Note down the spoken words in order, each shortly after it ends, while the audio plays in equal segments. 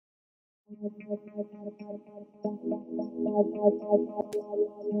Hi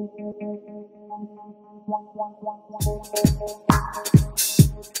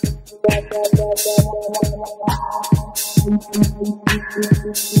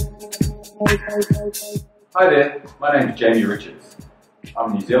there, my name is Jamie Richards.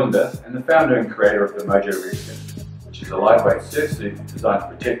 I'm a New Zealander and the founder and creator of the Mojo Reefskin, which is a lightweight surf suit designed to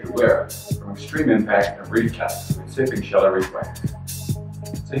protect the wearer from extreme impact and reef cuts when surfing shallow reef waves.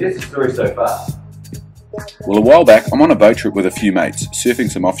 So here's the story so far. Well, a while back, I'm on a boat trip with a few mates, surfing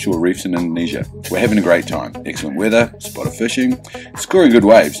some offshore reefs in Indonesia. We're having a great time. Excellent weather, spotted fishing, scoring good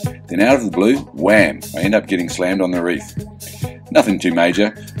waves. Then out of the blue, wham, I end up getting slammed on the reef. Nothing too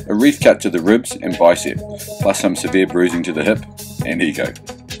major, a reef cut to the ribs and bicep, plus some severe bruising to the hip and ego.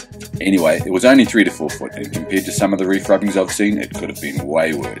 Anyway, it was only 3 to 4 foot, and compared to some of the reef rubbings I've seen, it could have been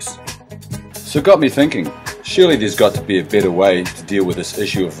way worse. So it got me thinking, surely there's got to be a better way to deal with this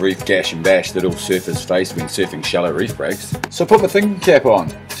issue of reef gash and bash that all surfers face when surfing shallow reef breaks. So I put my thinking cap on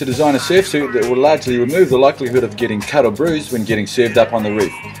to design a surf suit that will largely remove the likelihood of getting cut or bruised when getting served up on the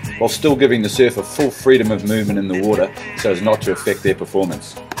reef, while still giving the surfer full freedom of movement in the water so as not to affect their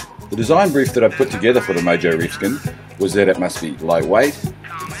performance. The design brief that I put together for the Mojo Reefskin was that it must be lightweight,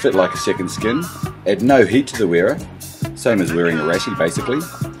 fit like a second skin, add no heat to the wearer, same as wearing a rashie basically,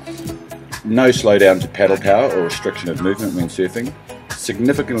 no slowdown to paddle power or restriction of movement when surfing,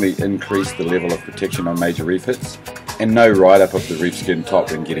 significantly increase the level of protection on major reef hits, and no ride up of the reef skin top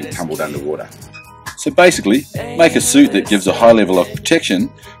when getting tumbled underwater. So basically, make a suit that gives a high level of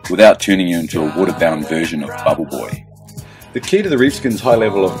protection without turning you into a water-bound version of Bubble Boy. The key to the Reefskin's high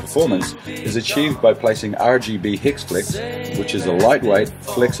level of performance is achieved by placing RGB Hex Flex, which is a lightweight,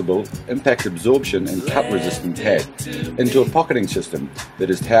 flexible, impact absorption and cut resistant pad, into a pocketing system that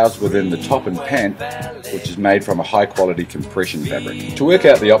is housed within the top and pant, which is made from a high quality compression fabric. To work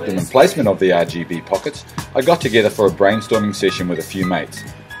out the optimum placement of the RGB pockets, I got together for a brainstorming session with a few mates,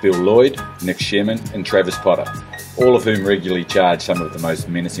 Bill Lloyd, Nick Sherman and Travis Potter, all of whom regularly charge some of the most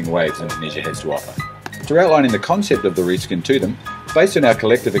menacing waves Indonesia has to offer. After outlining the concept of the Reefskin to them, based on our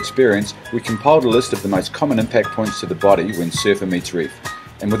collective experience, we compiled a list of the most common impact points to the body when surfer meets reef.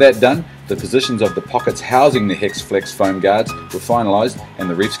 And with that done, the positions of the pockets housing the Hex Flex foam guards were finalised and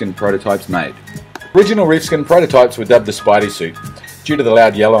the Reefskin prototypes made. Original Reefskin prototypes were dubbed the Spidey suit, due to the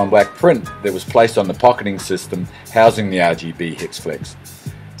loud yellow and black print that was placed on the pocketing system housing the RGB Hex Flex.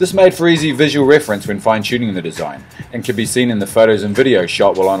 This made for easy visual reference when fine-tuning the design, and can be seen in the photos and videos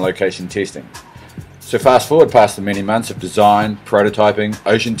shot while on location testing. So fast forward past the many months of design, prototyping,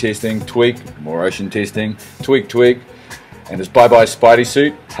 ocean testing, tweak, more ocean testing, tweak, and it's bye-bye Spidey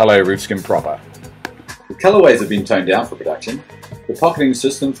suit, hello Reefskin proper. The colourways have been toned down for production. The pocketing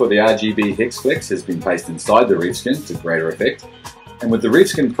system for the RGB Hex Flex has been placed inside the Reefskin to greater effect. And with the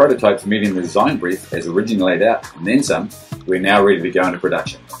Reefskin prototypes meeting the design brief as originally laid out, and then some, we're now ready to go into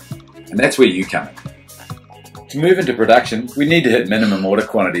production. And that's where you come in. To move into production, we need to hit minimum order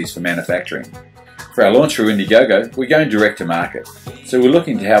quantities for manufacturing. For our launch through Indiegogo, we're going direct to market. So we're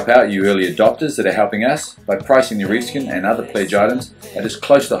looking to help out you early adopters that are helping us by pricing the Reefskin and other pledge items at as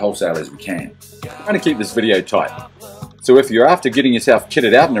close to wholesale as we can. I'm trying to keep this video tight. So if you're after getting yourself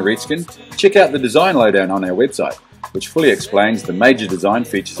kitted out in a Reefskin, check out the design lowdown on our website, which fully explains the major design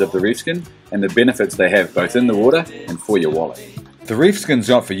features of the Reefskin and the benefits they have both in the water and for your wallet. If the Reefskin's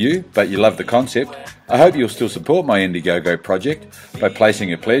not for you, but you love the concept, I hope you'll still support my Indiegogo project by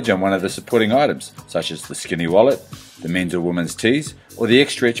placing a pledge on one of the supporting items, such as the skinny wallet, the men's or women's tees, or the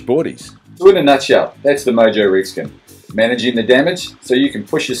X-Stretch boardies. So in a nutshell, that's the Mojo Reefskin. Managing the damage so you can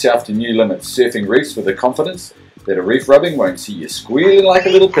push yourself to new limits surfing reefs with the confidence that a reef rubbing won't see you squealing like a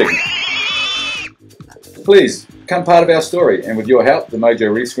little pig. Please, become part of our story, and with your help, the Mojo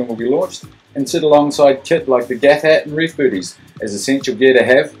Reefskin will be launched and sit alongside kit like the gaff hat and reef booties as essential gear to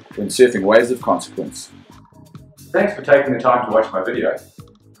have when surfing waves of consequence. Thanks for taking the time to watch my video. I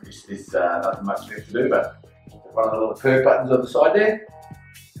guess there's nothing much left to do but one of the little perk buttons on the side there,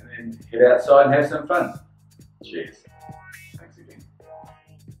 and then head outside and have some fun. Cheers. Thanks again.